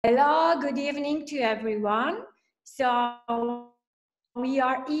Hello, good evening to everyone. So we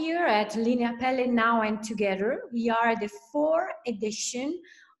are here at Lineapelle now and together. We are the 4th edition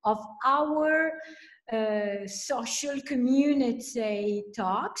of our social community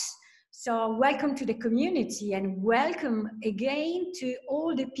talks. So welcome to the community and welcome again to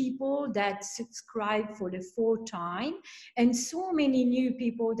all the people that subscribe for the 4th time and so many new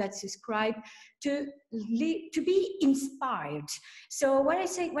people that subscribe to be inspired. So when I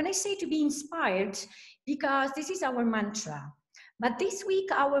say to be inspired, because this is our mantra. But this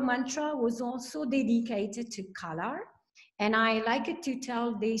week our mantra was also dedicated to color. And I like it to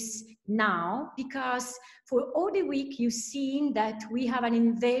tell this now because for all the week you've seen that we have an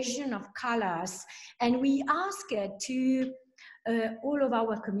invasion of colors and we ask it to all of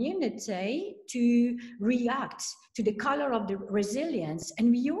our community to react to the color of the resilience.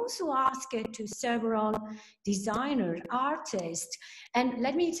 And we also ask it to several designers, artists. And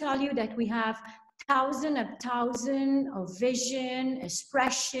let me tell you that we have thousands of vision,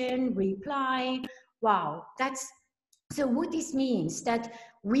 expression, reply. Wow, that's so what this means that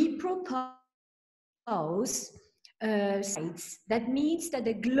we propose sites. That means that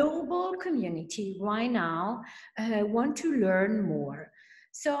the global community right now want to learn more.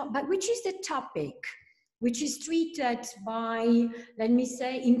 So, but which is the topic? Which is treated by, let me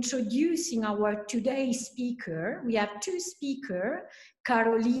say, introducing our today's speaker. We have two speakers,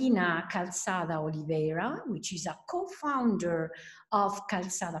 Carolina Calzada Oliveira, which is a co-founder of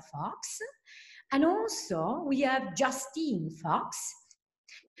Calzada Fox. And also we have Justine Fox,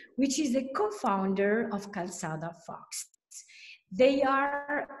 which is the co-founder of Calzada Fox. They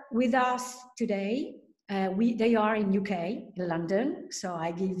are with us today. They are in UK, in London. So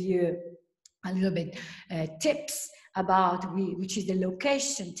I give you a little bit tips about which is the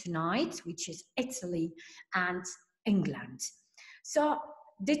location tonight, which is Italy and England. So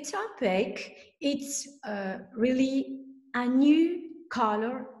the topic, it's really a new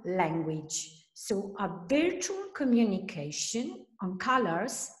color language. So a virtual communication on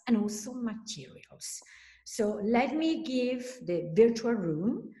colors and also materials. So let me give the virtual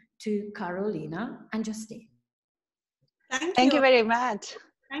room to Carolina and Justine. Thank you very much.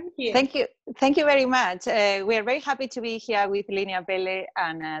 Thank you. Thank you very much. We are very happy to be here with Lineapelle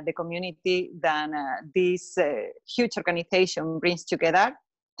and the community that this huge organization brings together.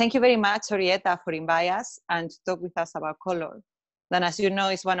 Thank you very much, Orietta, for inviting us and to talk with us about color. That, as you know,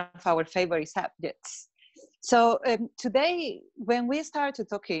 is one of our favorite subjects. So today, when we started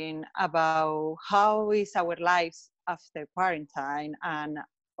talking about how is our lives after quarantine and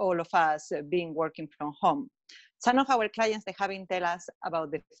all of us being working from home, some of our clients, they have been tell us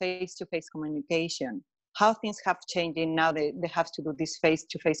about the face-to-face communication, how things have changed now they have to do this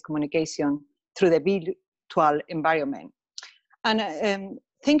face-to-face communication through the virtual environment. And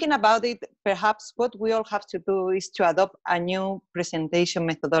thinking about it, perhaps what we all have to do is to adopt a new presentation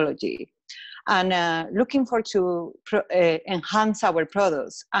methodology and looking for to enhance our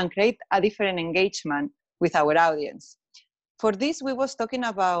products and create a different engagement with our audience. For this, we was talking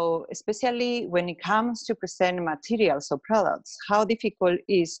about, especially when it comes to present materials or products, how difficult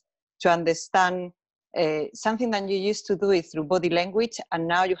it is to understand something that you used to do it through body language and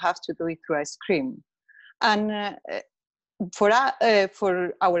now you have to do it through a screen. And for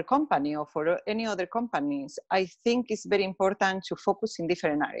our company or for any other companies, I think it's very important to focus in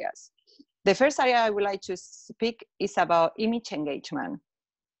different areas. The first area I would like to speak is about image engagement.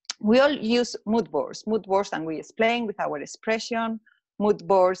 We all use mood boards, and we explain with our expression, mood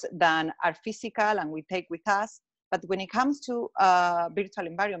boards that are physical and we take with us. But when it comes to a virtual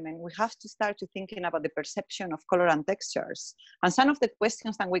environment, we have to start to thinking about the perception of color and textures. And some of the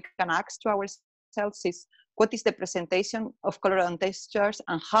questions that we can ask to ourselves is, what is the presentation of color and textures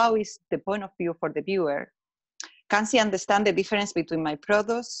and how is the point of view for the viewer? Can she understand the difference between my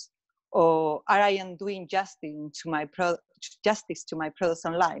products, or are I doing justice to my products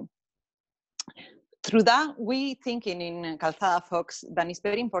online? Through that, we thinking in Calzada Fox that it's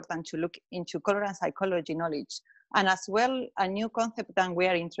very important to look into color and psychology knowledge, and as well a new concept that we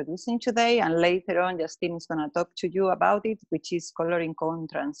are introducing today, and later on Justine is going to talk to you about it, which is coloring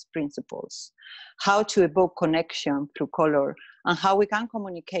contrast principles, how to evoke connection through color and how we can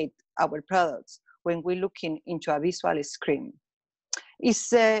communicate our products when we're looking into a visual screen.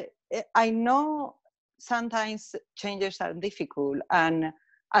 I know sometimes changes are difficult, and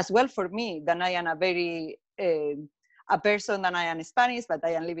as well for me, that I am a person that I am Spanish, but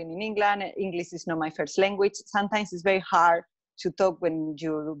I am living in England. English is not my first language. Sometimes it's very hard to talk when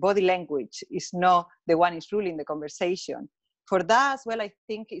your body language is not the one is ruling the conversation. For that as well, I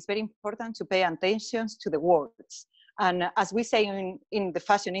think it's very important to pay attention to the words And as we say in the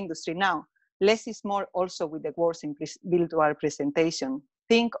fashion industry now, less is more also with the words in virtual presentation.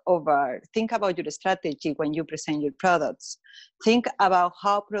 Think about your strategy when you present your products. Think about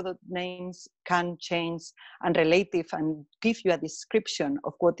how product names can change and relative and give you a description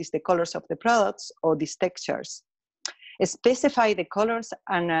of what is the colors of the products or these textures. Specify the colors,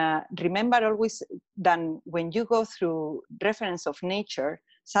 and remember always that when you go through reference of nature,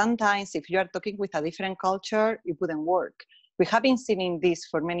 sometimes if you are talking with a different culture, it wouldn't work. We have been seeing this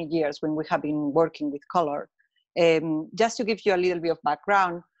for many years when we have been working with color. Just to give you a little bit of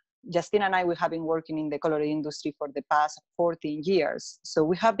background, Justine and I, we have been working in the color industry for the past 14 years. So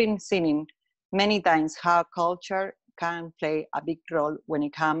we have been seeing many times how culture can play a big role when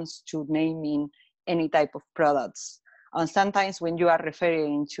it comes to naming any type of products. And sometimes when you are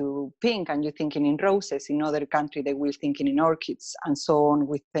referring to pink and you're thinking in roses, in other country they will thinking in orchids, and so on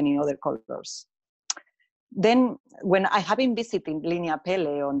with any other colors. Then when I have been visiting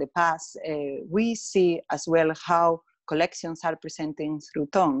Lineapelle on the past, we see as well how collections are presenting through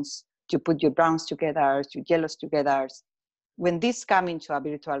tones. You put your browns together, your yellows together. When this comes into a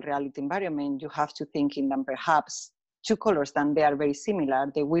virtual reality environment, you have to think in them perhaps two colors that they are very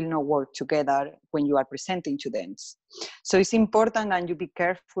similar, they will not work together when you are presenting to them. So it's important that you be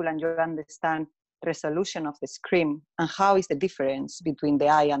careful and you understand resolution of the screen and how is the difference between the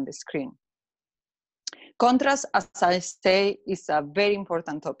eye and the screen. Contrast, as I say, is a very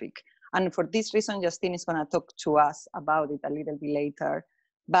important topic. And for this reason, Justine is going to talk to us about it a little bit later.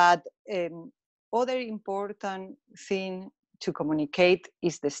 But other important thing to communicate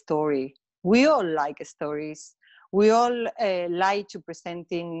is the story. We all like stories. We all like to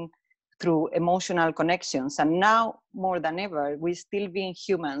presenting through emotional connections. And now, more than ever, we're still being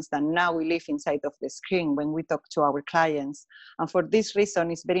humans, and now we live inside of the screen when we talk to our clients. And for this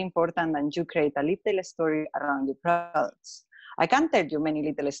reason, it's very important that you create a little story around your products. I can tell you many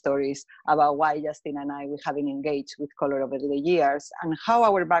little stories about why Justine and I, we have been engaged with color over the years and how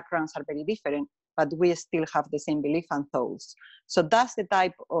our backgrounds are very different, but we still have the same belief and thoughts. So that's the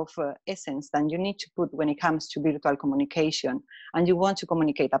type of essence that you need to put when it comes to virtual communication and you want to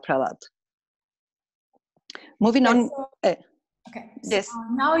communicate a product. Moving on. Okay. Yes. So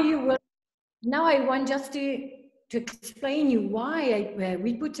now I want just to explain you why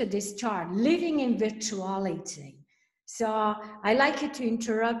we put this chart, living in virtuality. So I like it to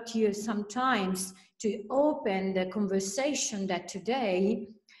interrupt you sometimes to open the conversation that today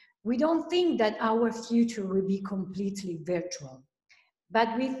we don't think that our future will be completely virtual,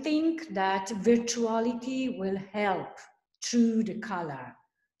 but we think that virtuality will help through the color.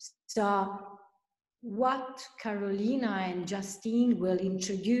 So what Carolina and Justine will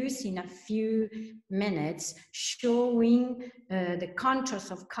introduce in a few minutes, showing the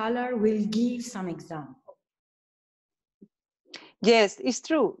contrast of color, will give some examples. Yes, it's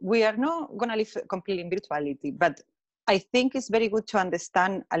true. We are not going to live completely in virtuality, but I think it's very good to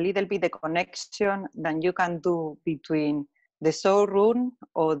understand a little bit the connection that you can do between the showroom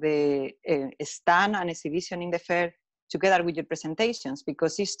or the stand and exhibition in the fair together with your presentations,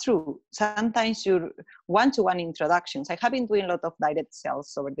 because it's true. Sometimes your one-to-one introductions, I have been doing a lot of direct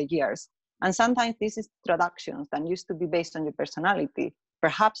sales over the years, and sometimes these introductions that used to be based on your personality,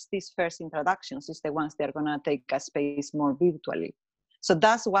 perhaps these first introductions is the ones that are going to take a space more virtually. So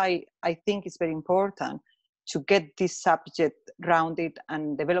that's why I think it's very important to get this subject rounded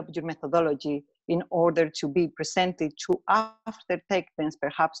and develop your methodology in order to be presented to after take them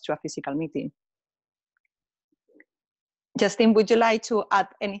perhaps to a physical meeting. Justine, would you like to add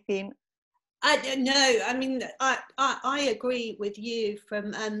anything? No, I mean, I agree with you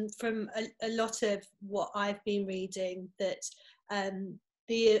from a lot of what I've been reading, that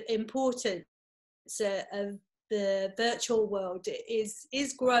the importance of the virtual world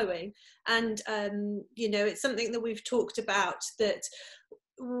is growing, and you know, it's something that we've talked about, that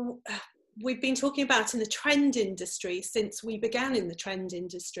we've been talking about in the trend industry since we began in the trend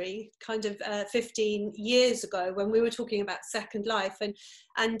industry, kind of 15 years ago, when we were talking about Second Life.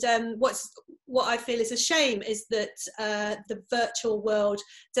 And what I feel is a shame is that the virtual world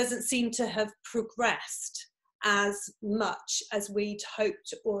doesn't seem to have progressed as much as we'd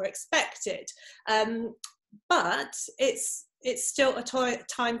hoped or expected. But it's still a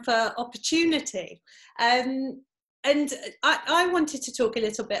time for opportunity. And I wanted to talk a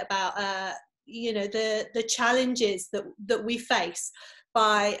little bit about, you know, the challenges that we face.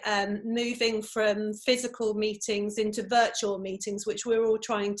 by moving from physical meetings into virtual meetings, which we're all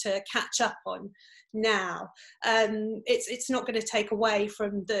trying to catch up on now. It's not going to take away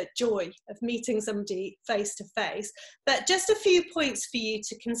from the joy of meeting somebody face to face, but just a few points for you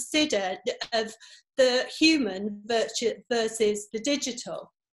to consider of the human versus the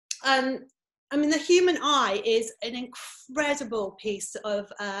digital. I mean, the human eye is an incredible piece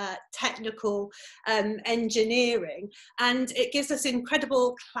of technical engineering, and it gives us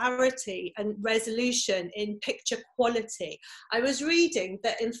incredible clarity and resolution in picture quality. I was reading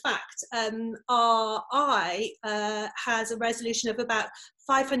that, in fact, our eye has a resolution of about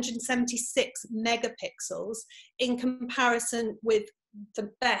 576 megapixels in comparison with the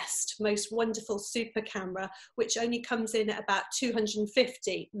best, most wonderful super camera, which only comes in at about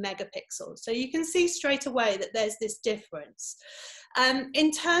 250 megapixels. So you can see straight away that there's this difference.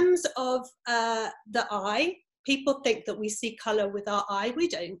 In terms of the eye, people think that we see color with our eye. We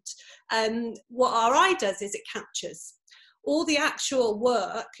don't. What our eye does is it captures. All the actual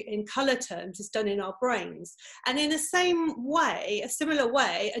work in color terms is done in our brains. And in the same way, a similar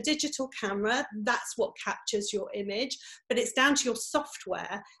way, a digital camera, that's what captures your image, but it's down to your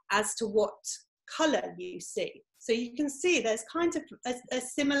software as to what color you see. So you can see there's kind of a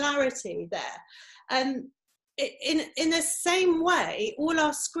similarity there. In the same way, all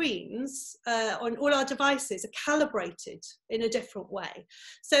our screens on all our devices are calibrated in a different way.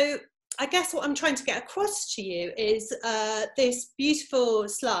 So I guess what I'm trying to get across to you is this beautiful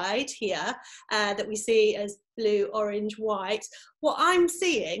slide here that we see as blue, orange, white. What I'm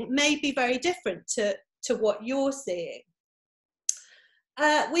seeing may be very different to what you're seeing.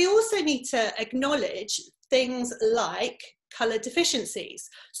 We also need to acknowledge things like colour deficiencies.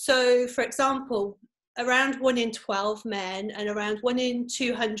 So, for example, around 1 in 12 men and around 1 in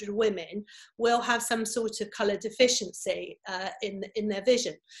 200 women will have some sort of colour deficiency in their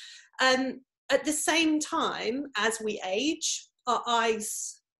vision. At the same time, as we age, our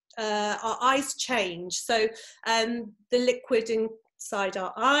eyes change. So the liquid inside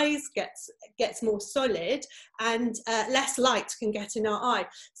our eyes gets more solid, and less light can get in our eye.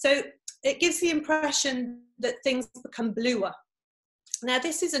 So it gives the impression that things become bluer. Now,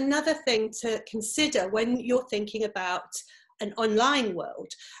 this is another thing to consider when you're thinking about an online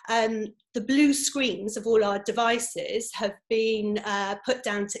world. The blue screens of all our devices have been put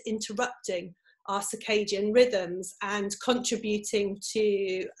down to interrupting our circadian rhythms and contributing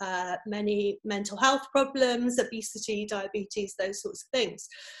to many mental health problems, obesity, diabetes, those sorts of things.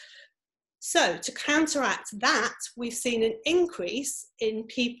 So to counteract that, we've seen an increase in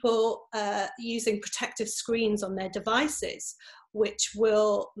people using protective screens on their devices, which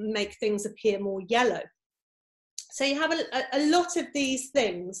will make things appear more yellow. So you have a lot of these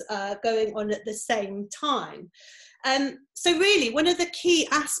things going on at the same time. So really, one of the key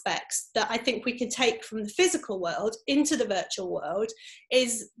aspects that I think we can take from the physical world into the virtual world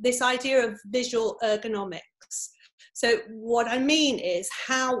is this idea of visual ergonomics. So what I mean is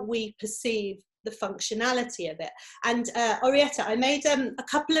how we perceive the functionality of it. And Orietta, I made a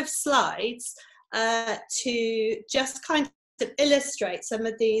couple of slides to just kind of illustrate some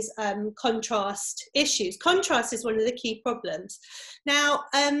of these contrast issues. Contrast is one of the key problems. Now,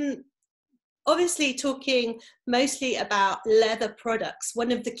 obviously talking mostly about leather products,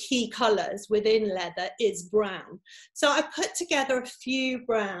 one of the key colours within leather is brown. So I put together a few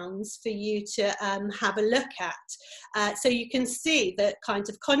browns for you to have a look at, so you can see the kind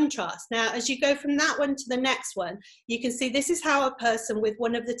of contrast. Now, as you go from that one to the next one, you can see this is how a person with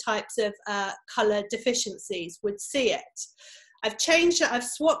one of the types of colour deficiencies would see it. I've changed it, I've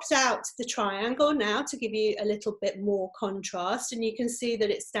swapped out the triangle now to give you a little bit more contrast, and you can see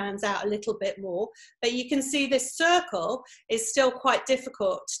that it stands out a little bit more, but you can see this circle is still quite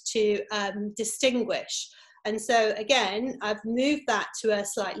difficult to distinguish. And so again, I've moved that to a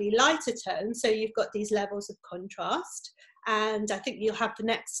slightly lighter tone, so you've got these levels of contrast. And I think you'll have the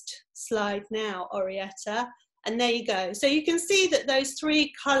next slide now, Orietta, and there you go. So you can see that those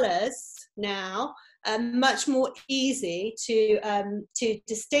three colours now much more easy to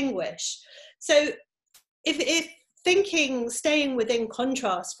distinguish. So if thinking, staying within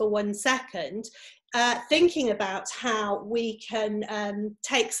contrast for 1 second, thinking about how we can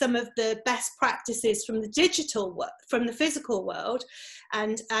take some of the best practices from the digital world, from the physical world,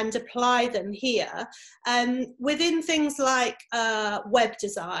 and apply them here. Within things like web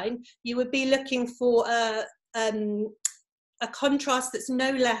design, you would be looking for a contrast that's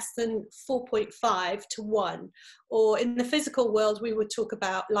no less than 4.5 to 1. Or in the physical world, we would talk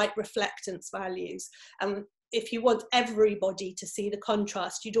about light reflectance values. If you want everybody to see the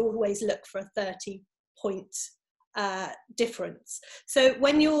contrast, you'd always look for a 30-point difference. So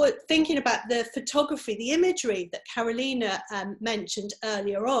when you're thinking about the photography, the imagery that Carolina mentioned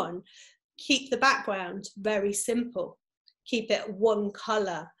earlier on, keep the background very simple, keep it one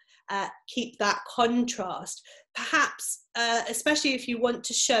colour, keep that contrast. Perhaps, especially if you want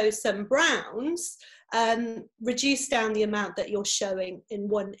to show some browns, reduce down the amount that you're showing in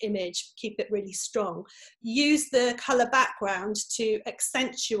one image, keep it really strong. Use the colour background to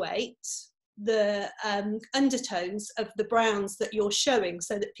accentuate the undertones of the browns that you're showing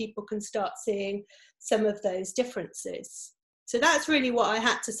so that people can start seeing some of those differences. So that's really what I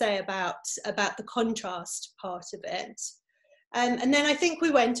had to say about the contrast part of it. And then I think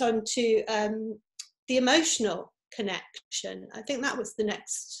we went on to the emotional connection. I think that was the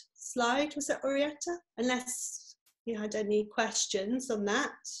next slide, was it, Orietta? Unless you had any questions on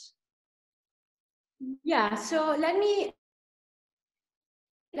that. Yeah, so let me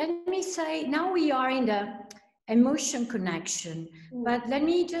say, now we are in the emotion connection, but let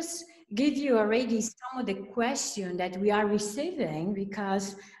me just give you already some of the questions that we are receiving,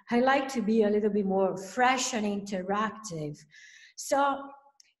 because I like to be a little bit more fresh and interactive. So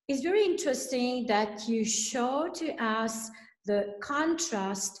it's very interesting that you show to us the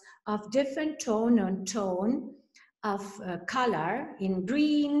contrast of different tone on tone of color in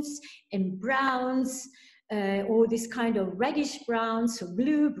greens and browns, all this kind of reddish browns or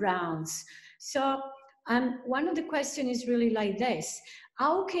blue browns. So one of the questions is really like this: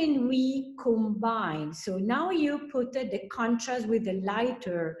 how can we combine? So now you put the contrast with the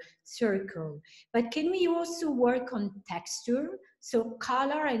lighter circle, but can we also work on texture? So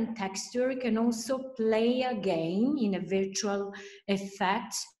color and texture can also play a game in a virtual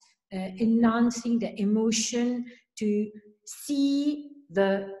effect, enhancing the emotion to see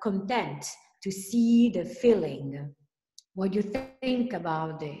the content, to see the feeling. What do you think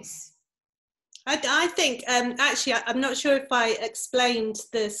about this? I think, actually, I'm not sure if I explained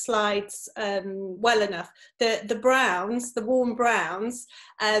the slides well enough. The browns, the warm browns,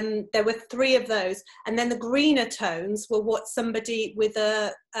 there were 3 of those. And then the greener tones were what somebody with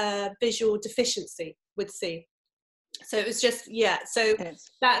a visual deficiency would see. So it was just, yeah, so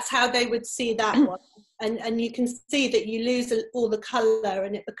that's how they would see that one. And you can see that you lose all the colour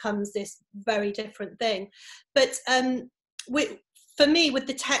and it becomes this very different thing. But for me, with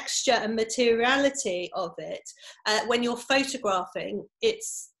the texture and materiality of it, when you're photographing,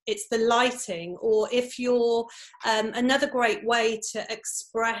 it's the lighting, or if you're another great way to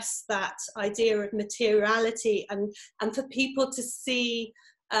express that idea of materiality and for people to see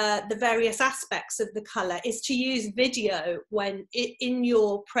the various aspects of the colour is to use video when in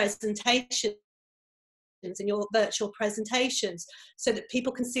your presentation, in your virtual presentations, so that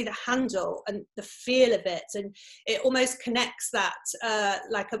people can see the handle and the feel of it, and it almost connects that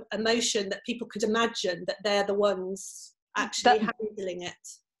like an emotion that people could imagine that they're the ones actually handling it.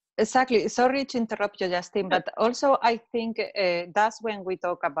 Exactly. Sorry to interrupt you, Justine, but also I think that's when we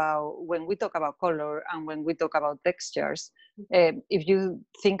talk about color and when we talk about textures. If you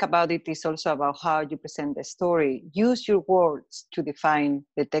think about it, it's also about how you present the story. Use your words to define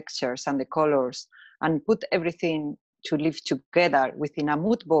the textures and the colors, and put everything to live together within a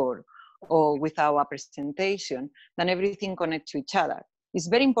mood board or with our presentation, then everything connects to each other. It's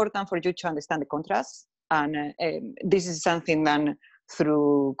very important for you to understand the contrast, and this is something that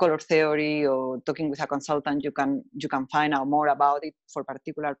through color theory or talking with a consultant, you can find out more about it for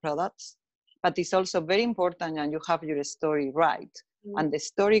particular products. But it's also very important that you have your story right. And the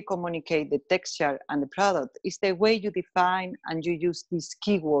story communicate the texture and the product. Is the way you define and you use these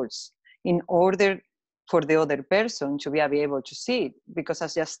keywords in order for the other person to be able to see it. Because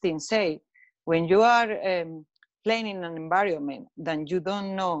as Justine said, when you are playing in an environment, then you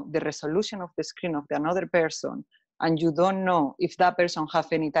don't know the resolution of the screen of the another person, and you don't know if that person have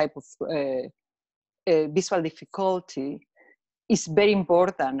any type of visual difficulty, it's very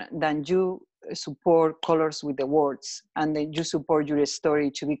important that you support colors with the words, and then you support your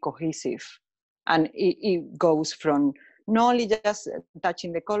story to be cohesive. And it goes from not only just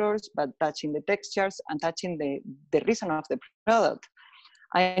touching the colors, but touching the textures and touching the reason of the product.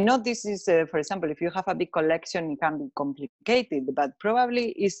 I know this is, for example, if you have a big collection, it can be complicated, but probably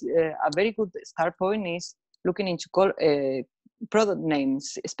is a very good start point is looking into product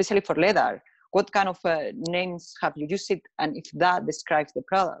names, especially for leather. What kind of names have you used it, and if that describes the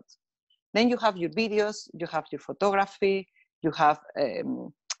product? Then you have your videos, you have your photography, you have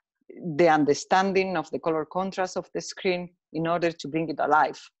the understanding of the color contrast of the screen in order to bring it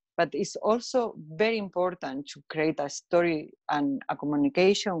alive. But it's also very important to create a story and a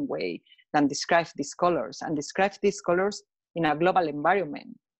communication way that describes these colors, and describes these colors in a global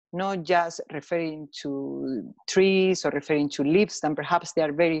environment. not just referring to trees or referring to leaves, and perhaps they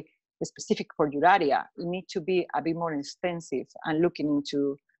are very specific for your area. You need to be a bit more extensive and looking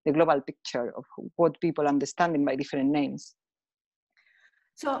into the global picture of what people understand by different names.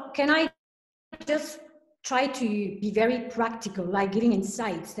 So can I just try to be very practical, like giving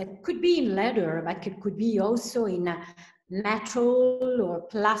insights that could be in leather, but it could be also in metal or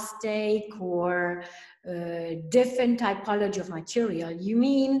plastic or different typology of material? You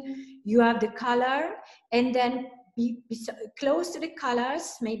mean you have the color and then be close to the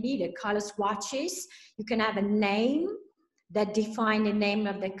colors, maybe the color swatches, you can have a name that define the name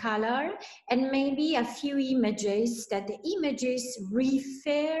of the color, and maybe a few images that the images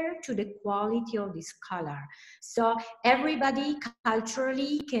refer to the quality of this color. So everybody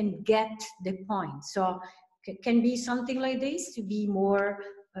culturally can get the point. So it can be something like this to be more,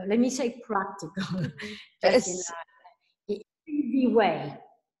 let me say practical, just in an easy way.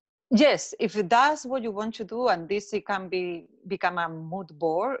 Yes, if that's what you want to do, and this it can become a mood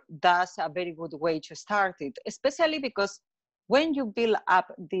board, that's a very good way to start it, especially because when you build up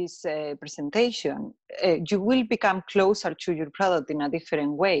this presentation, you will become closer to your product in a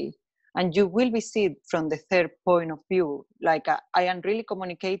different way. And you will be seen from the third point of view. Like I am really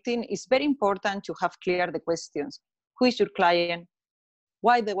communicating. It's very important to have clear the questions. Who is your client?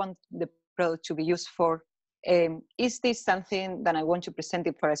 Why they want the product to be used for? Is this something that I want to present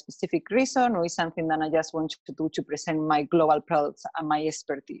it for a specific reason, or is something that I just want to do to present my global products and my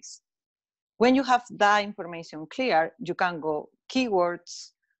expertise? When you have that information clear, you can go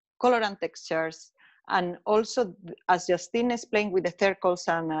keywords, color and textures, and also, as Justine explained with the circles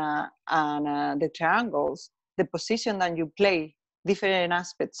and the triangles, the position that you play different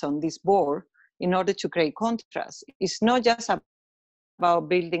aspects on this board in order to create contrast. It's not just about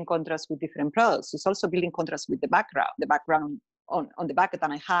building contrast with different products, it's also building contrast with the background on the back that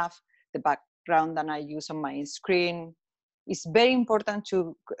I have, the background that I use on my screen. It's very important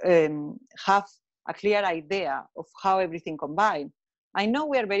to have a clear idea of how everything combines. I know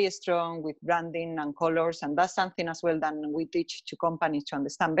we are very strong with branding and colors, and that's something as well that we teach to companies to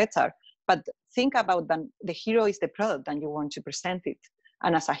understand better. But think about that the hero is the product and you want to present it.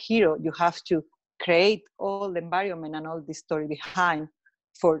 And as a hero, you have to create all the environment and all the story behind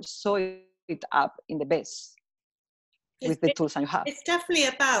for show it up in the best with the tools that you have. It's definitely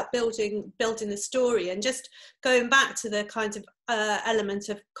about building the story, and just going back to the kind of element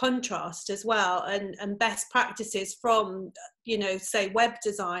of contrast as well, and best practices from, you know, say web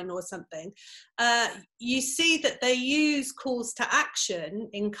design or something. You see that they use calls to action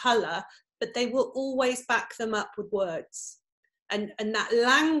in color, but they will always back them up with words, and that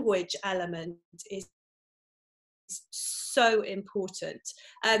language element is so important.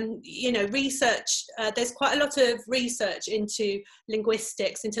 You know, research, there's quite a lot of research into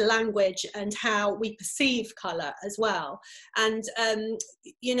linguistics, into language, and how we perceive colour as well. And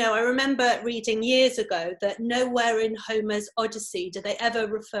you know, I remember reading years ago that nowhere in Homer's Odyssey do they ever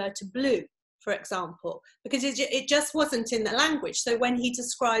refer to blue, for example, because it just wasn't in the language. So when he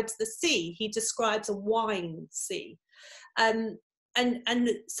describes the sea, he describes a wine sea. And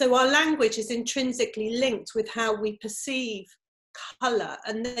so our language is intrinsically linked with how we perceive colour,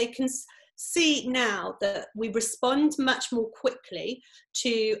 and they can see now that we respond much more quickly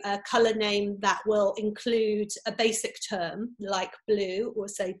to a colour name that will include a basic term like blue or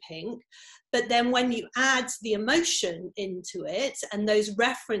say pink. But then when you add the emotion into it and those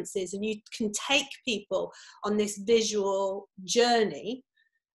references, and you can take people on this visual journey,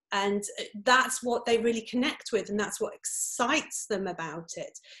 and that's what they really connect with, and that's what excites them about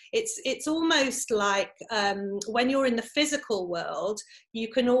it. It's almost like when you're in the physical world, you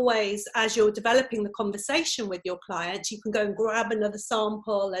can always, as you're developing the conversation with your clients, you can go and grab another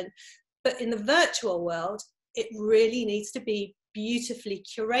sample. But in the virtual world, it really needs to be beautifully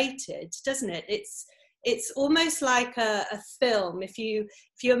curated, doesn't it? It's almost like a film. If you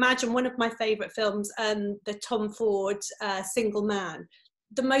imagine one of my favorite films, the Tom Ford Single Man,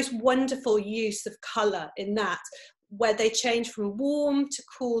 the most wonderful use of color in that, where they change from warm to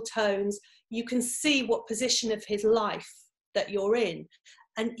cool tones, you can see what position of his life that you're in.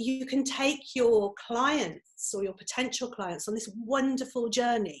 And you can take your clients or your potential clients on this wonderful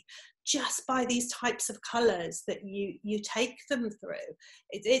journey just by these types of colors that you take them through.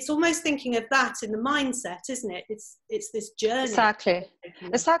 It's almost thinking of that in the mindset, isn't it? It's this journey.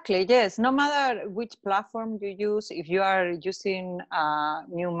 Exactly, yes. No matter which platform you use, if you are using a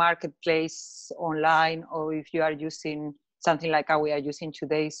new marketplace online, or if you are using something like how we are using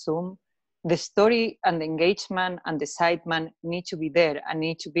today, Zoom, the story and the engagement and the excitement need to be there, and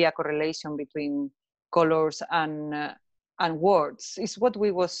need to be a correlation between colors and and words. It's what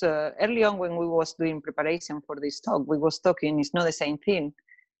we was early on when we was doing preparation for this talk. We was talking. It's not the same thing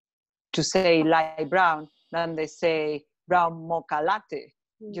to say light brown than they say brown mocha latte.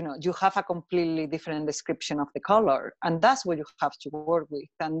 You know, you have a completely different description of the color, and that's what you have to work with,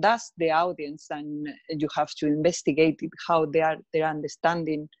 and that's the audience, and you have to investigate it, how they are, their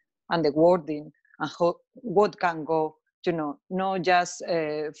understanding and the wording, and how, what can go, you know, not just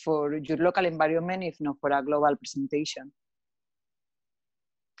for your local environment, if not for a global presentation.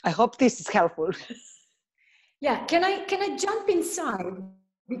 I hope this is helpful. Yeah, can I jump inside?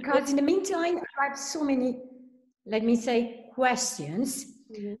 Because in the meantime, I have so many, let me say, questions.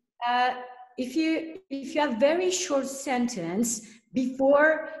 If you have very short sentence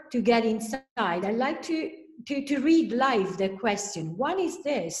before to get inside, I'd like to read live the question. One is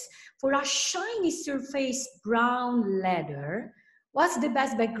this: for a shiny surface brown leather, what's the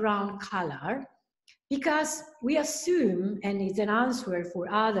best background color? Because we assume, and it's an answer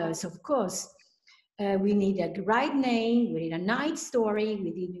for others, of course, we need a right name, we need a nice story,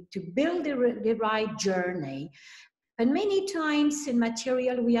 we need to build the right journey. And many times in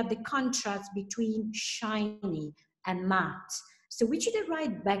material, we have the contrast between shiny and matte. So which is the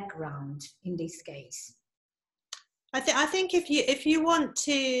right background in this case? I think if you want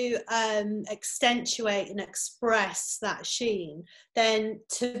to accentuate and express that sheen, then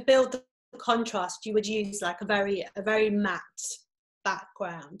to build the contrast, you would use like a very matte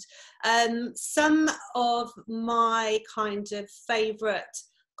background. Some of my kind of favorite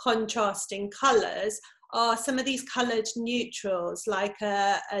contrasting colors are some of these colored neutrals, like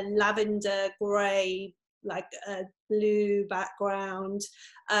a lavender gray, like a blue background,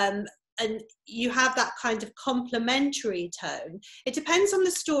 and you have that kind of complementary tone. It depends on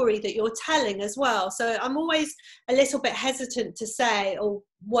the story that you're telling as well. So I'm always a little bit hesitant to say, oh,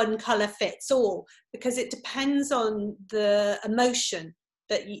 one color fits all, because it depends on the emotion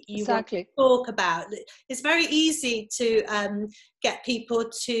that you Exactly. want to talk about. It's very easy to get people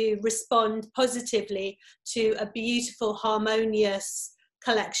to respond positively to a beautiful, harmonious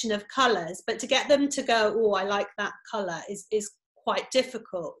collection of colors, but to get them to go, oh, I like that color is quite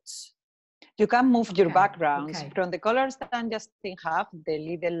difficult. You can move your backgrounds from the colors that Justin have, the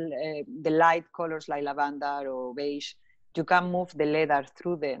little, the light colors like lavender or beige. You can move the leather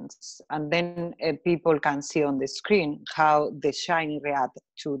through them, and then people can see on the screen how the shiny react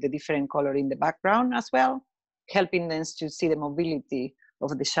to the different color in the background as well, helping them to see the mobility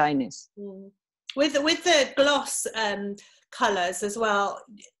of the shyness. With the gloss colors as well,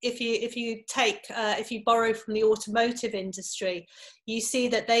 if you borrow from the automotive industry, you see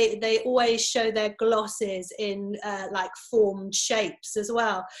that they always show their glosses in like formed shapes as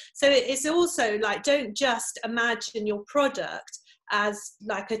well. So it's also like, don't just imagine your product as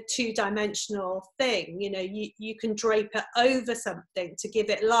like a two-dimensional thing. You know, you can drape it over something to give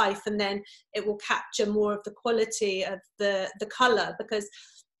it life, and then it will capture more of the quality of the color, because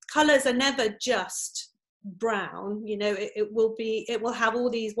colors are never just brown. You know, it will have all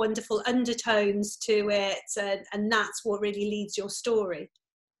these wonderful undertones to it, and that's what really leads your story.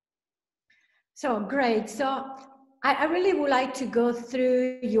 So great. So I really would like to go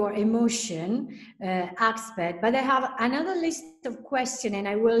through your emotion aspect, but I have another list of questions, and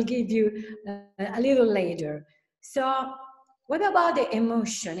I will give you a little later. So what about the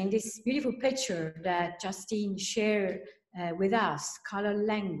emotion in this beautiful picture that Justine shared with us, color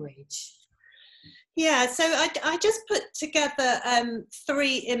language? Yeah, so I just put together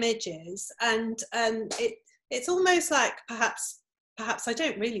 3 images, and it's almost like perhaps I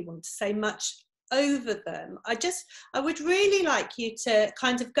don't really want to say much over them. I would really like you to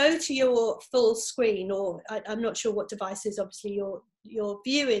kind of go to your full screen, or I'm not sure what devices obviously you're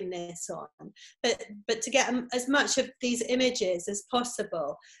viewing this on, but to get as much of these images as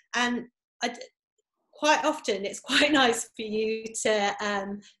possible. And quite often it's quite nice for you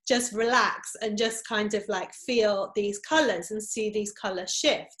to just relax and just kind of like feel these colors and see these color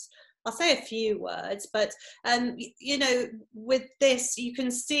shifts. I'll say a few words, but you know, with this you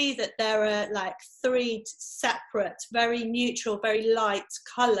can see that there are like 3 separate, very neutral, very light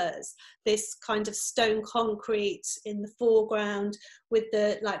colors. This kind of stone concrete in the foreground with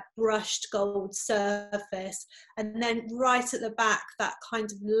the like brushed gold surface, and then right at the back that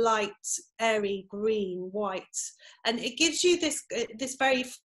kind of light airy green white, and it gives you this very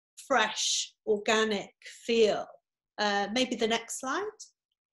fresh organic feel. Maybe the next slide.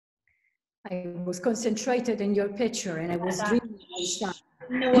 I was concentrated in your picture and I was dreaming myself.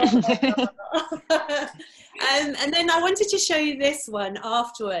 And then I wanted to show you this one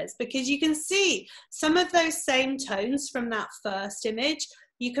afterwards, because you can see some of those same tones from that first image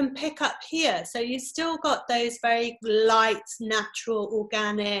you can pick up here. So you've still got those very light, natural,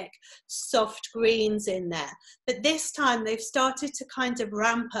 organic, soft greens in there. But this time they've started to kind of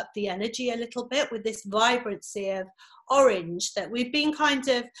ramp up the energy a little bit with this vibrancy of orange that we've been kind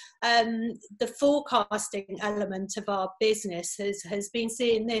of, the forecasting element of our business has been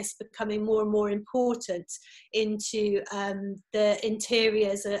seeing this becoming more and more important into the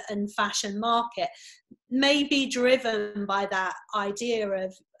interiors and fashion market, maybe driven by that idea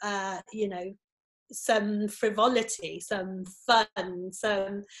of, you know, some frivolity, some fun,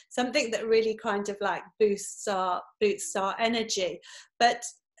 something that really kind of like boosts our energy. But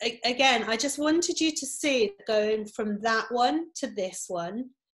again, I just wanted you to see going from that one to this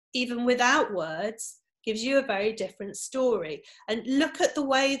one, even without words, gives you a very different story. And look at the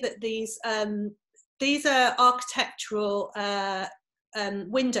way that these are architectural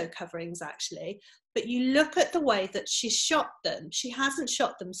window coverings actually, but you look at the way that she shot them. She hasn't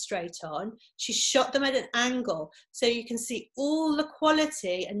shot them straight on, she shot them at an angle, so you can see all the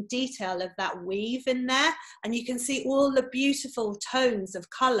quality and detail of that weave in there, and you can see all the beautiful tones of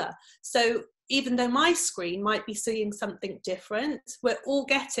colour. So even though my screen might be seeing something different, we're all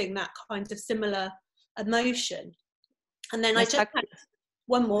getting that kind of similar emotion. And then Exactly. I just had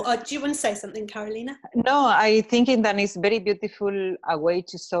one more. Do you want to say something, Carolina? No, I think that it's very beautiful a way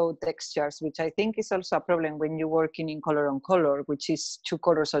to show textures, which I think is also a problem when you're working in color on color, which is two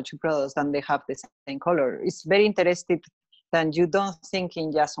colors or two products and they have the same color. It's very interesting that you don't think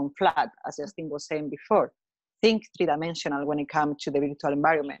in just on flat, as Justin was saying before. Think three-dimensional when it comes to the virtual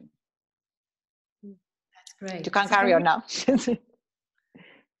environment. That's great. You can carry on now.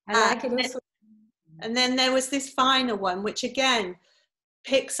 I like it also. And then there was this final one, which again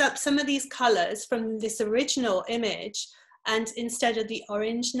picks up some of these colors from this original image, and instead of the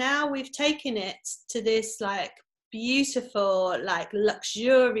orange now, we've taken it to this like beautiful, like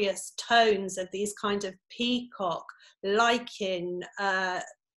luxurious tones of these kind of peacock, lichen,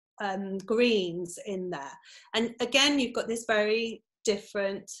 greens in there. And again, you've got this very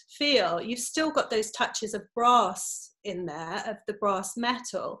different feel. You've still got those touches of brass in there, of the brass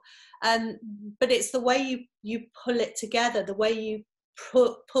metal, but it's the way you pull it together, the way you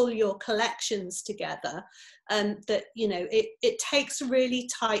pull your collections together, that, you know, it takes really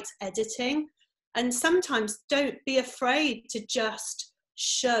tight editing. And sometimes don't be afraid to just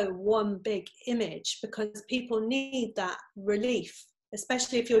show one big image, because people need that relief,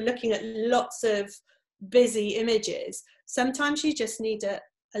 especially if you're looking at lots of busy images. Sometimes you just need a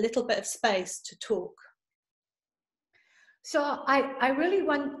little bit of space to talk. So I really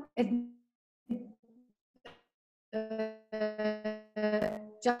want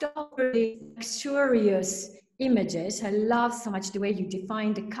just over the luxurious images. I love so much the way you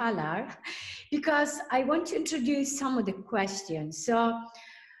define the color, because I want to introduce some of the questions. So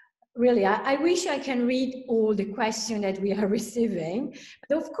really, I wish I can read all the questions that we are receiving.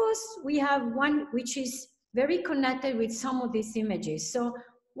 But of course, we have one which is very connected with some of these images. So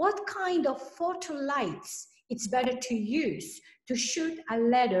what kind of photo lights it's better to use to shoot a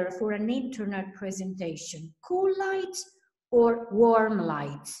letter for an internet presentation? Cool lights or warm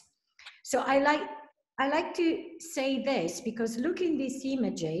lights? So I like to say this, because looking at these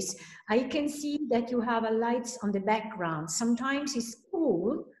images, I can see that you have a lights on the background. Sometimes it's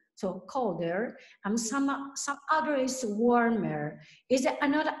cool, so colder, and some other is warmer. Is there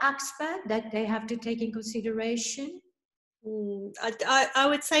another aspect that they have to take in consideration? I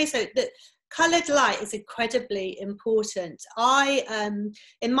would say so. That coloured light is incredibly important.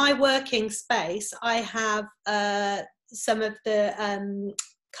 In my working space, I have some of the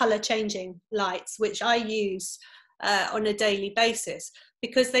colour changing lights, which I use on a daily basis,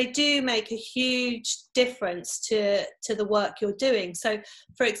 because they do make a huge difference to the work you're doing. So,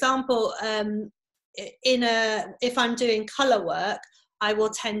 for example, if I'm doing colour work, I will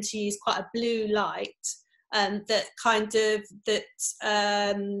tend to use quite a blue light.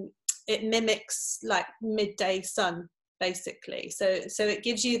 It mimics like midday sun, basically. So it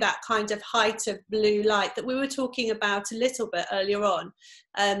gives you that kind of height of blue light that we were talking about a little bit earlier on,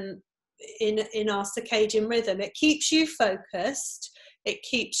 in our circadian rhythm. It keeps you focused, it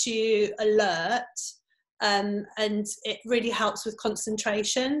keeps you alert, and it really helps with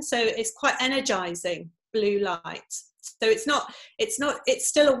concentration. So it's quite energizing, blue light. So it's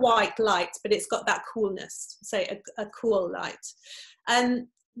still a white light, but it's got that coolness, say a cool light.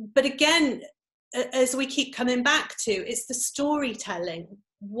 But again, as we keep coming back to, it's the storytelling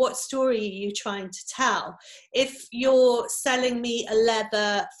what story are you trying to tell? If you're selling me a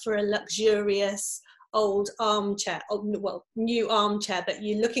leather for a luxurious old armchair, well, new armchair, but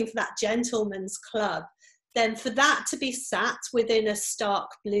you're looking for that gentleman's club, then for that to be sat within a stark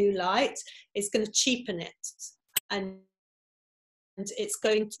blue light is going to cheapen it, and it's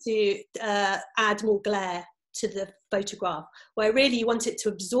going to add more glare to the photograph, where really you want it to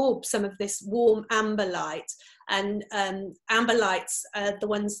absorb some of this warm amber light. And amber lights are the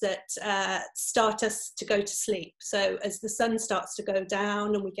ones that start us to go to sleep. So as the sun starts to go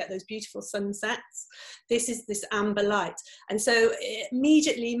down and we get those beautiful sunsets, this is this amber light. And so it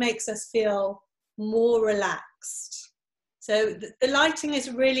immediately makes us feel more relaxed. So the lighting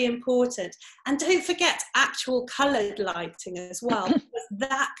is really important. And don't forget actual coloured lighting as well, because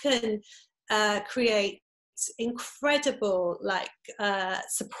that can create incredible, like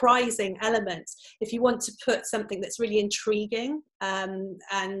surprising elements. If you want to put something that's really intriguing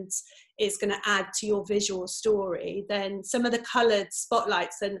and is going to add to your visual story, then some of the coloured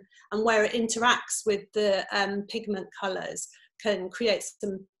spotlights and where it interacts with the pigment colours can create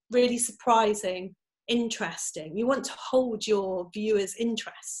some really surprising, interesting. You want to hold your viewers'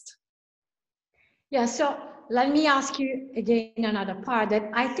 interest. Yeah, so let me ask you again another part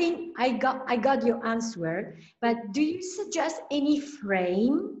that I think I got your answer, but do you suggest any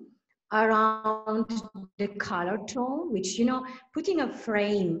frame around the color tone, which, you know, putting a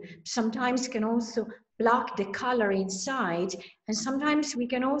frame sometimes can also block the color inside, and sometimes we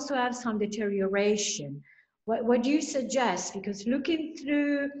can also have some deterioration. What do you suggest? Because looking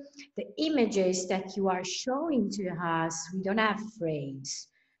through the images that you are showing to us, we don't have frames.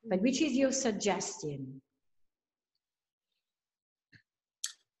 But which is your suggestion?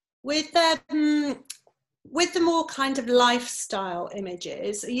 With the more kind of lifestyle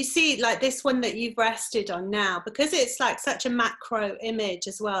images, you see like this one that you've rested on now, because it's like such a macro image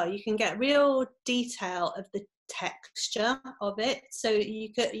as well, you can get real detail of the texture of it. So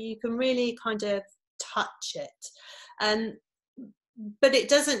you can really kind of touch it. But it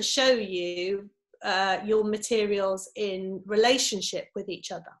doesn't show you your materials in relationship with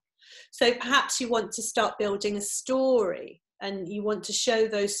each other. So perhaps you want to start building a story and you want to show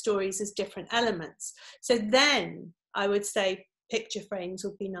those stories as different elements. So then I would say picture frames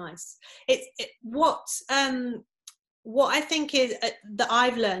would be nice. What I think is that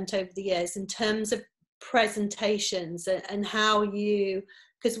I've learned over the years in terms of presentations and how you,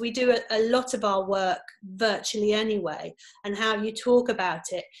 because we do a lot of our work virtually anyway, and how you talk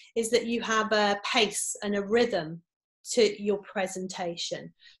about it is that you have a pace and a rhythm to your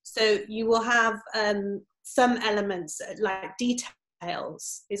presentation. So you will have some elements like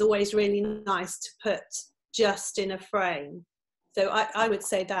details is always really nice to put just in a frame. So I would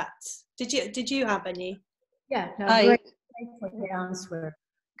say that. Did you have any? Yeah, no, great for the answer.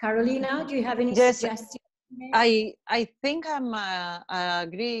 Carolina, do you have any suggestions? I think I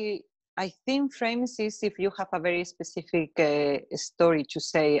agree. I think frames is if you have a very specific story to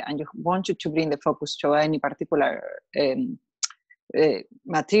say and you wanted to bring the focus to any particular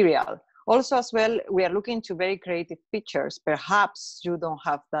material. Also, as well, we are looking to very creative pictures. Perhaps you don't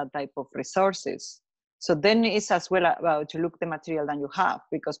have that type of resources. So then it's as well about to look the material that you have,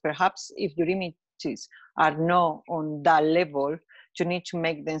 because perhaps if your images are not on that level, you need to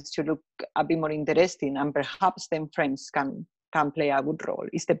make them to look a bit more interesting, and perhaps then frames can play a good role.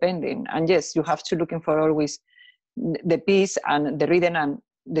 It's depending. And yes, you have to looking for always the piece and the rhythm and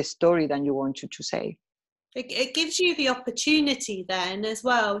the story that you want to say. It gives you the opportunity then as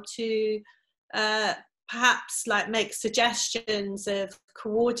well to perhaps like make suggestions of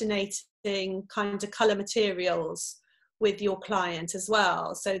coordinating kind of colour materials with your client as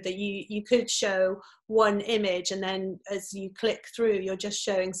well, so that you could show one image and then as you click through you're just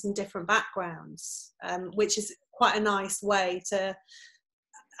showing some different backgrounds, which is quite a nice way to,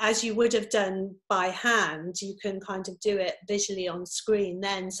 as you would have done by hand, you can kind of do it visually on screen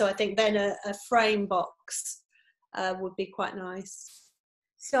then. So I think then a frame box would be quite nice.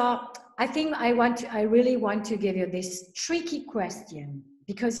 So I think I really want to give you this tricky question,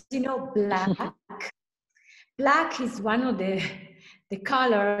 because, you know, black is one of the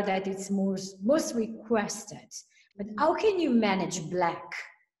color that is most requested. But how can you manage black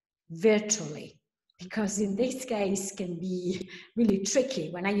virtually? Because in this case can be really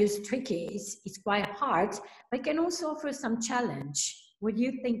tricky. When I use tricky, it's quite hard, but can also offer some challenge. What do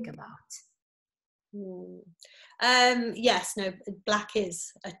you think about? Yes, no, black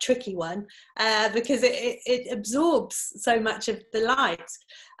is a tricky one because it absorbs so much of the light.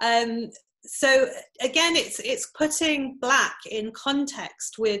 So again, it's putting black in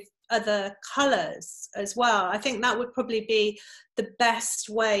context with other colours as well. I think that would probably be the best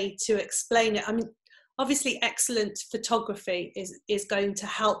way to explain it. I mean, obviously excellent photography is going to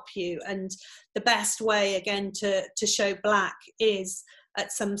help you, and the best way again to show black is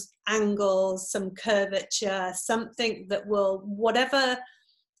at some angles, some curvature, something that will, whatever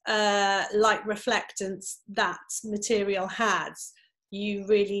light reflectance that material has, you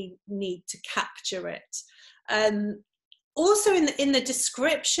really need to capture it. Also in the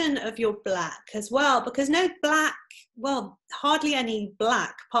description of your black as well, because no black, well, hardly any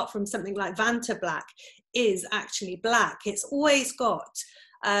black apart from something like Vanta black is actually black. It's always got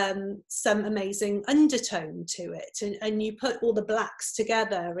some amazing undertone to it, and you put all the blacks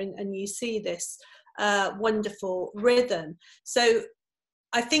together and you see this wonderful rhythm. So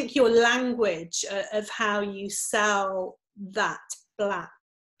I think your language of how you sell that black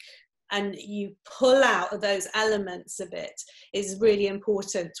and you pull out those elements of it is really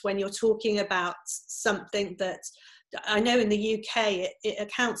important when you're talking about something that I know in the UK it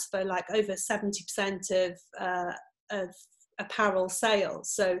accounts for like over 70% of apparel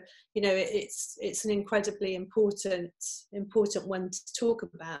sales. So, you know, it's an incredibly important one to talk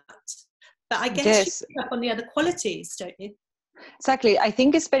about. But I guess Yes. you pick up on the other qualities, don't you? Exactly. I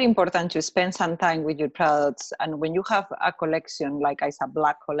think it's very important to spend some time with your products. And when you have a collection, like as a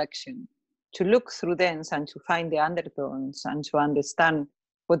black collection, to look through them and to find the undertones and to understand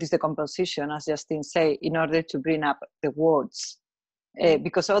what is the composition, as Justine said, in order to bring up the words.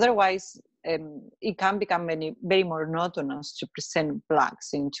 Because otherwise, it can become very monotonous to present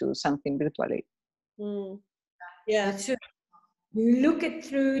blacks into something virtually. Yeah. That's true. You look it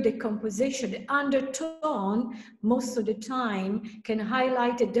through the composition, the undertone, most of the time can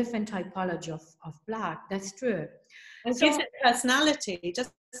highlight a different typology of black. That's true. And gives it personality,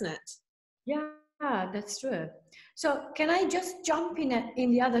 doesn't it? Yeah, that's true. So can I just jump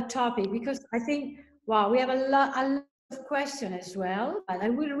in the other topic, because I think, wow, we have a lot of questions as well, but I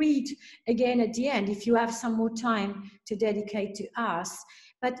will read again at the end if you have some more time to dedicate to us.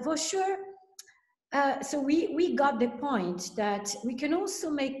 But for sure, so we got the point that we can also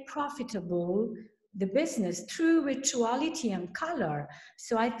make profitable the business through rituality and color.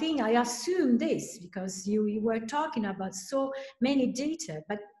 So I think I assume this because you were talking about so many data,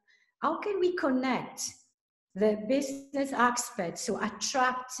 but how can we connect the business aspect, so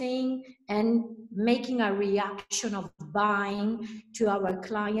attracting and making a reaction of buying to our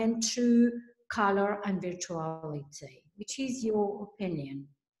client through color and virtuality? Which is your opinion?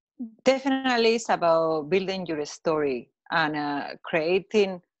 Definitely, it's about building your story and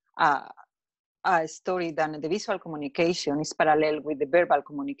creating a story that the visual communication is parallel with the verbal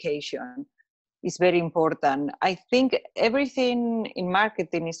communication. Is very important. I think everything in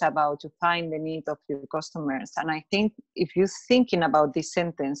marketing is about to find the need of your customers. And I think if you're thinking about this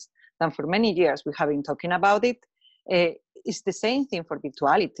sentence, then for many years we have been talking about it, it's the same thing for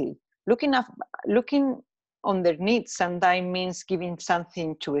virtuality. Looking on their needs sometimes means giving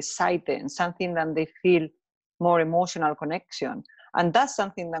something to excite them, something that they feel more emotional connection. And that's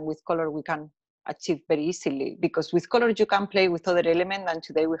something that with color we can achieve very easily, because with color you can play with other elements, and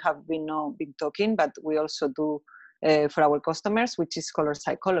today we have been talking, but we also do for our customers, which is color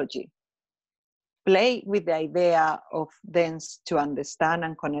psychology. Play with the idea of them to understand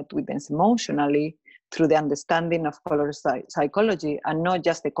and connect with them emotionally through the understanding of color psychology and not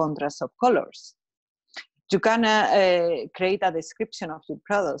just the contrast of colors. You can create a description of your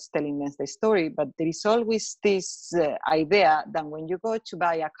products telling them the story, but there is always this idea that when you go to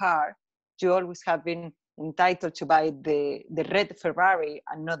buy a car, you always have been entitled to buy the red Ferrari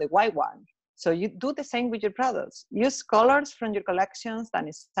and not the white one. So you do the same with your products. Use colors from your collections and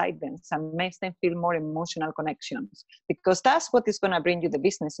excite them and make them feel more emotional connections, because that's what is going to bring you the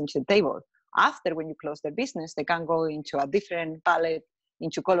business into the table. After, when you close their business, they can go into a different palette,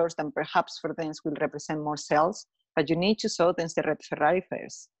 into colors that perhaps for them will represent more sales, but you need to show them the red Ferrari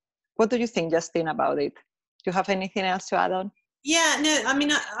first. What do you think, Justine, about it? Do you have anything else to add on? Yeah, no, I mean,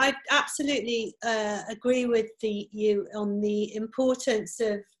 I absolutely agree with you on the importance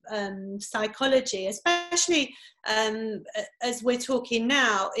of psychology, especially as we're talking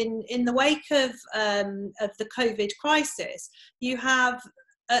now in the wake of the COVID crisis. You have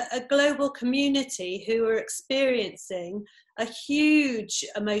a global community who are experiencing a huge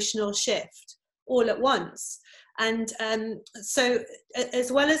emotional shift all at once. And so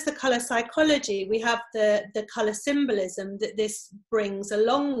as well as the colour psychology, we have the colour symbolism that this brings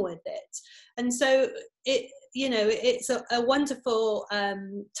along with it. And so it's a wonderful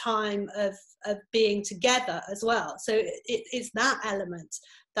time of being together as well. So it's that element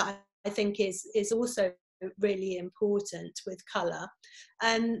that I think is also really important with colour.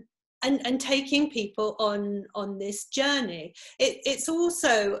 and taking people on this journey. It's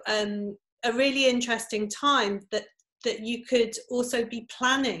also a really interesting time that you could also be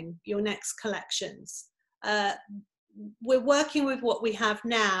planning your next collections. We're working with what we have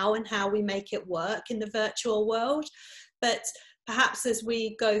now and how we make it work in the virtual world, but perhaps as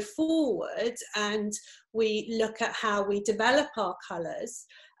we go forward and we look at how we develop our colours,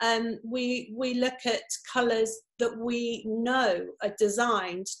 we look at colours that we know are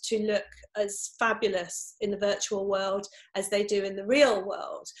designed to look as fabulous in the virtual world as they do in the real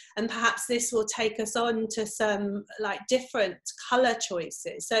world. And perhaps this will take us on to some like different colour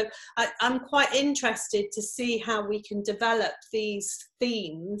choices. So I'm quite interested to see how we can develop these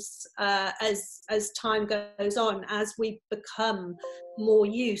themes as time goes on, as we become more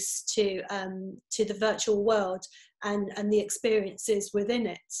used to the virtual world and the experiences within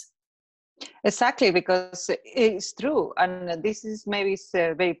it. Exactly, because it's true, and this is maybe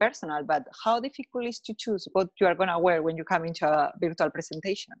very personal, but how difficult is to choose what you are going to wear when you come into a virtual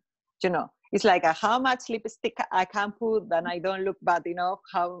presentation? You know, it's like how much lipstick I can put, then I don't look bad enough,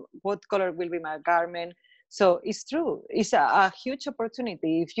 what color will be my garment. So it's true, it's a huge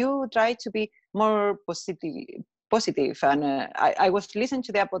opportunity if you try to be more positive. And I was listening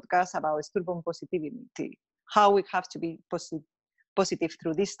to their podcast about urban positivity, how we have to be positive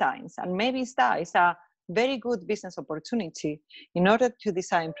through these times. And maybe it's a very good business opportunity in order to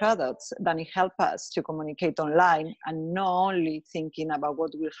design products that help us to communicate online and not only thinking about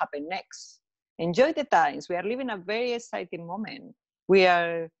what will happen next. Enjoy the times. We are living a very exciting moment. We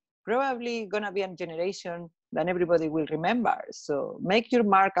are probably going to be a generation that everybody will remember. So make your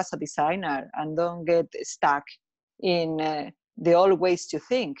mark as a designer and don't get stuck in the old ways to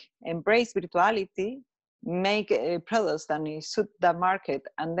think. Embrace virtuality, make products that suit the market,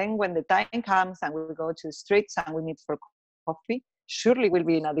 and then when the time comes and we go to the streets and we meet for coffee, surely will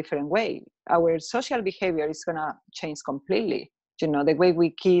be in a different way. Our social behavior is going to change completely. You know, the way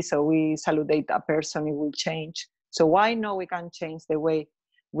we kiss or we salute a person, it will change. So why not we can change the way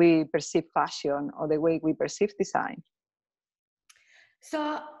we perceive fashion or the way we perceive design?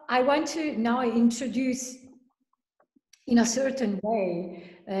 So I want to now introduce, in a certain way,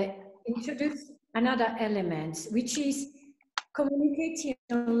 introduce another element, which is communicating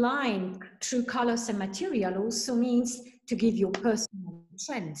online through colors and material also means to give your personal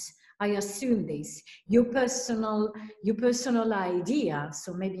trends. I assume this, your personal idea.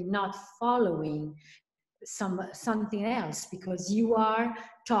 So maybe not following something else, because you are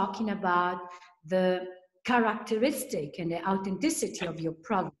talking about the characteristic and the authenticity of your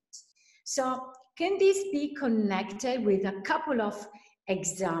product. So can this be connected with a couple of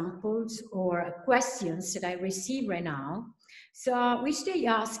examples or questions that I receive right now? So which they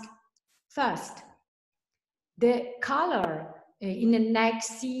ask, first, the color in the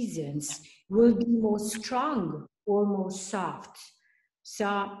next seasons will be more strong or more soft.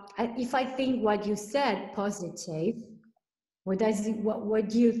 So if I think what you said, positive, what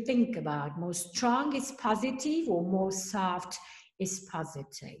do you think about? More strong is positive or more soft is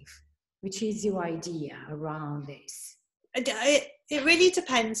positive? Which is your idea around this? It really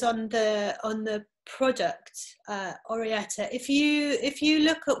depends on the product, Orietta. If you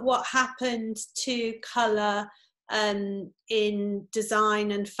look at what happened to colour in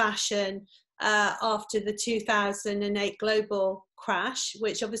design and fashion after the 2008 global crash,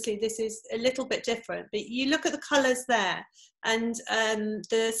 which obviously this is a little bit different, but you look at the colours there, and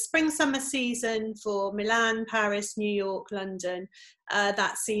the spring-summer season for Milan, Paris, New York, London,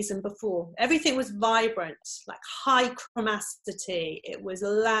 that season before, everything was vibrant, like high chromacity. It was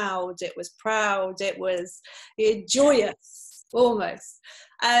loud, it was proud, it was joyous almost.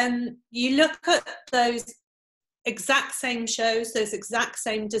 You look at those exact same shows, those exact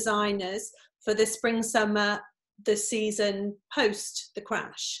same designers for the spring-summer, the season post the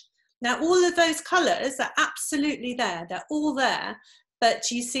crash. Now, all of those colours are absolutely there. They're all there.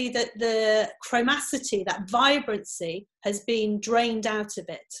 But you see that the chromacity, that vibrancy, has been drained out of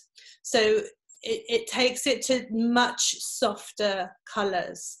it. So it takes it to much softer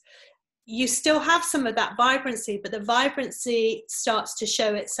colours. You still have some of that vibrancy, but the vibrancy starts to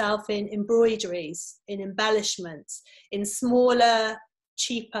show itself in embroideries, in embellishments, in smaller,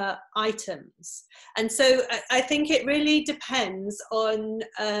 cheaper items. And so I think it really depends on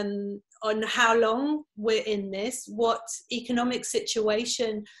how long we're in this, what economic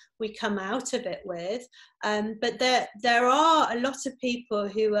situation we come out of it with. But there are a lot of people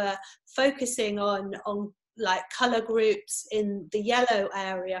who are focusing on like colour groups in the yellow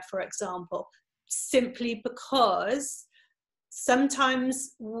area, for example, simply because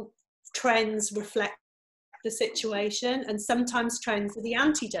sometimes trends reflect the situation, and sometimes trends are the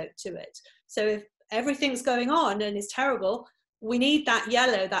antidote to it. So if everything's going on and is terrible, we need that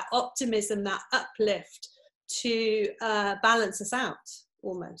yellow, that optimism, that uplift to balance us out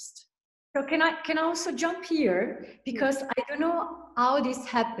almost. So can I also jump here, because I don't know how this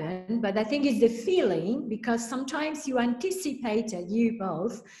happened, but I think it's the feeling, because sometimes you anticipated, you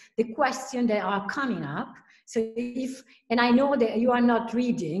both, the questions that are coming up. So and I know that you are not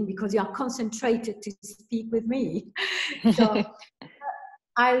reading because you are concentrated to speak with me. So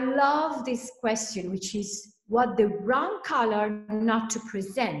I love this question, which is what the brown color not to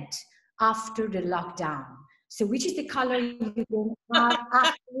present after the lockdown. So which is the color you don't have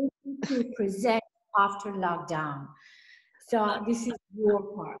absolutely to present after lockdown? So this is your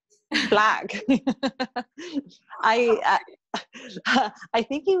part. Black. I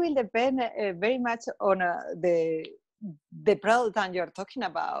think it will depend very much on the product that you're talking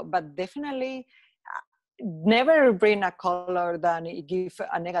about, but definitely never bring a color that it give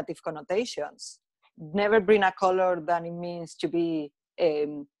a negative connotations. Never bring a color that it means to be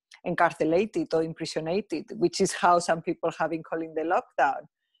encarcelated or imprisonated, which is how some people have been calling the lockdown.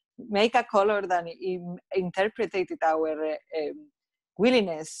 Make a color that interpreted our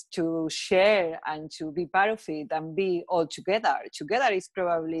willingness to share and to be part of it and be all together. Together is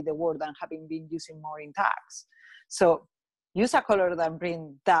probably the word that having been using more in tags. So use a color that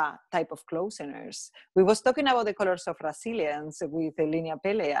bring that type of closeness. We was talking about the colors of resilience with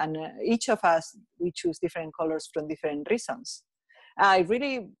Lineapelle, and each of us, we choose different colors from different reasons. I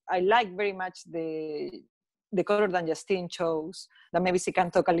like very much the color that Justine chose, that maybe she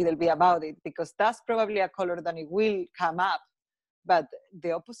can talk a little bit about it, because that's probably a color that it will come up, but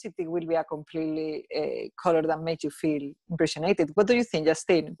the opposite will be a completely color that makes you feel impressionated. What do you think,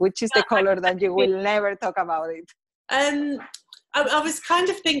 Justine? Which is the color that you will never talk about it? I was kind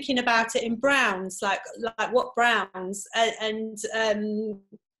of thinking about it in browns, like what browns, and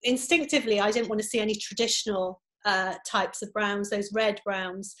instinctively I didn't want to see any traditional types of browns, those red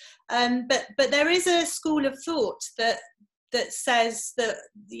browns. But there is a school of thought that says that,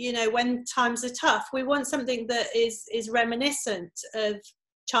 you know, when times are tough, we want something that is reminiscent of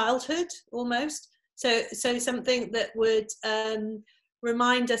childhood almost. So something that would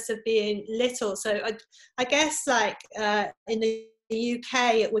remind us of being little. So I guess like in the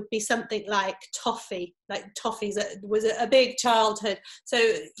UK it would be something like toffee, like toffees was a big childhood. So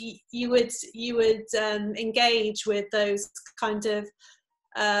you would engage with those kind of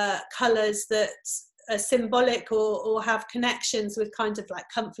colours that are symbolic or have connections with kind of like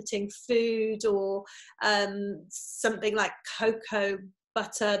comforting food, or something like cocoa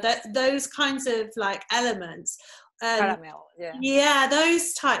butter, those kinds of like elements. Caramel, yeah,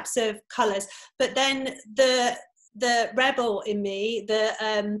 those types of colours. But then the rebel in me,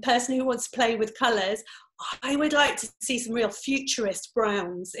 the person who wants to play with colours, I would like to see some real futurist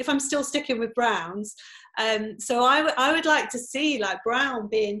browns, if I'm still sticking with browns. So I would like to see like brown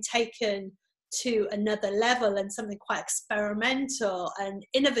being taken to another level, and something quite experimental and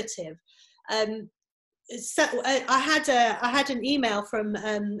innovative. So I had an email from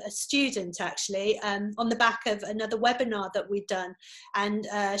a student actually on the back of another webinar that we'd done, and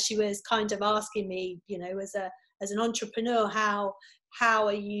she was kind of asking me, you know, as an entrepreneur, how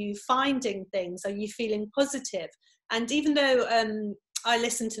are you finding things? Are you feeling positive? And even though I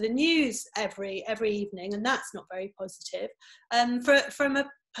listen to the news every evening, and that's not very positive, from a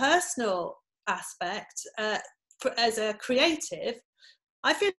personal aspect, as a creative,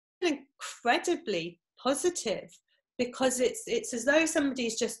 I feel incredibly positive, because it's as though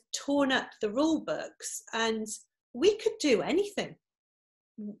somebody's just torn up the rule books, and we could do anything.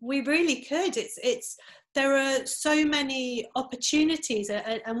 We really could. There are so many opportunities,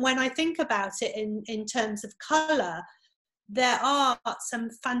 and when I think about it in terms of colour, there are some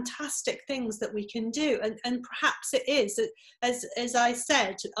fantastic things that we can do, and perhaps it is, as I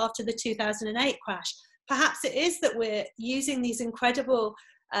said, after the 2008 crash, perhaps it is that we're using these incredible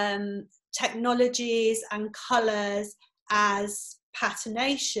technologies and colours as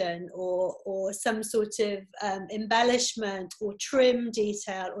patination or some sort of embellishment or trim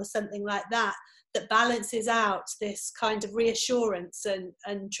detail or something like that balances out this kind of reassurance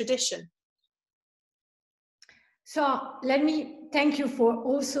and tradition. So let me thank you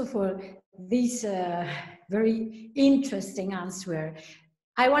for this very interesting answer.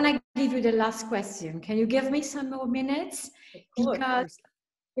 I want to give you the last question. Can you give me some more minutes? Because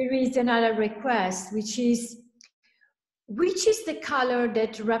there is another request, which is the color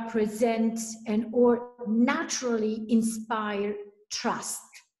that represents or naturally inspire trust?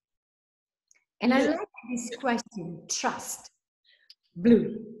 And I like this question, trust.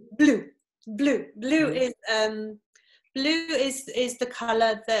 Blue. Blue. Blue is the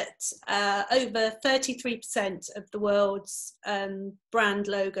colour that over 33% of the world's brand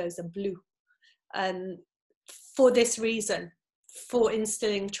logos are blue. For this reason, for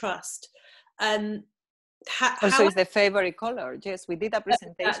instilling trust. Also, it's the favorite color. Yes, we did a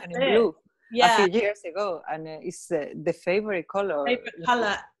presentation in blue a few years ago, and it's the favorite color. Favorite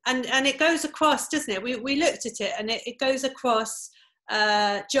color, and it goes across, doesn't it? We looked at it, and it goes across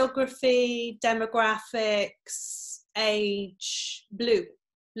geography, demographics, age. Blue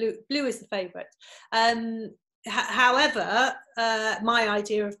is the favorite. However, my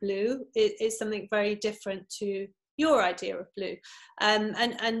idea of blue is something very different to your idea of blue,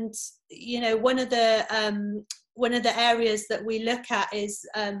 and you know, one of the areas that we look at is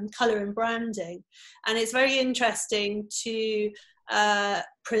color and branding, and it's very interesting to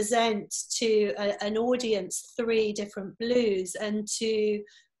present to an audience 3 different blues and to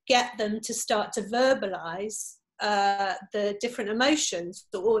get them to start to verbalize the different emotions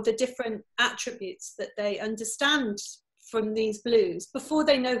or the different attributes that they understand from these blues before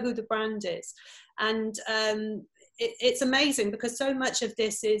they know who the brand is. And it's amazing because so much of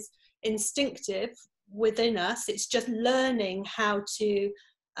this is instinctive within us. It's just learning how to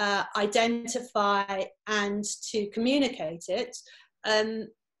identify and to communicate it.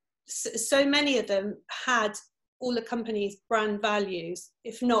 So many of them had all the company's brand values,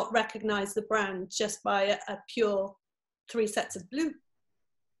 if not recognize the brand just by a pure 3 sets of blue.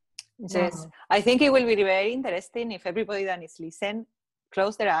 Yes, wow. I think it will be very interesting if everybody that is listening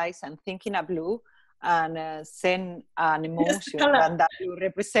close their eyes and thinking of blue and send an emotion that blue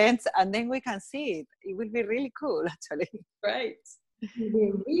represents, and then we can see it. It will be really cool, actually. Right. It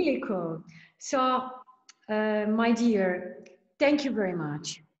will be really cool. So, my dear, thank you very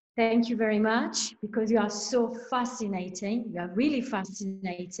much. Thank you very much, because you are so fascinating. You are really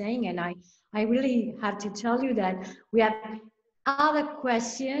fascinating, and I really have to tell you that we have other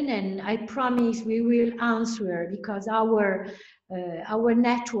questions, and I promise we will answer, because our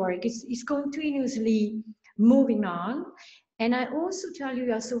network is continuously moving on. And I also tell you,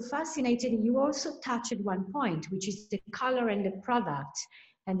 you are so fascinated. You also touched one point, which is the color and the product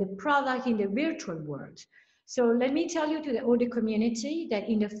in the virtual world. So let me tell you to the audio community that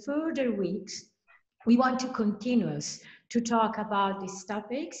in the further weeks, we want to continue to talk about these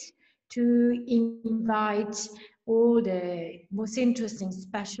topics, to invite all the most interesting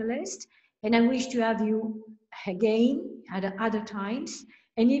specialists. And I wish to have you again at other times,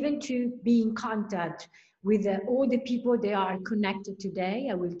 and even to be in contact with all the people that are connected today.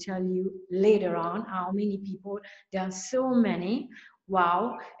 I will tell you later on how many people. There are so many.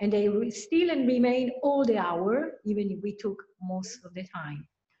 Wow. And they still and remain all the hour, even if we took most of the time.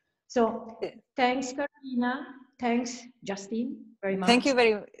 So thanks, Carolina. Thanks, Justine, very much. Thank you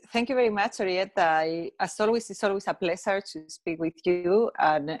very much, Orietta. As always, it's always a pleasure to speak with you,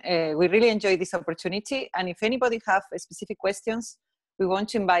 and we really enjoy this opportunity. And if anybody have specific questions, we want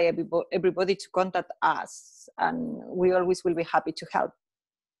to invite everybody to contact us, and we always will be happy to help.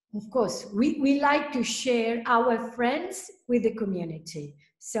 Of course, we like to share our friends with the community.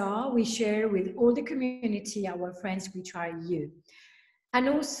 So we share with all the community, our friends, which are you. And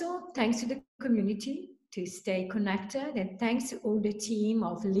also, thanks to the community to stay connected, and thanks to all the team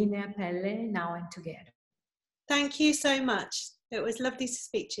of Lineapelle Now and Together. Thank you so much. It was lovely to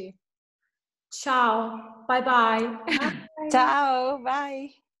speak to you. Ciao. Bye-bye. Ciao. Bye.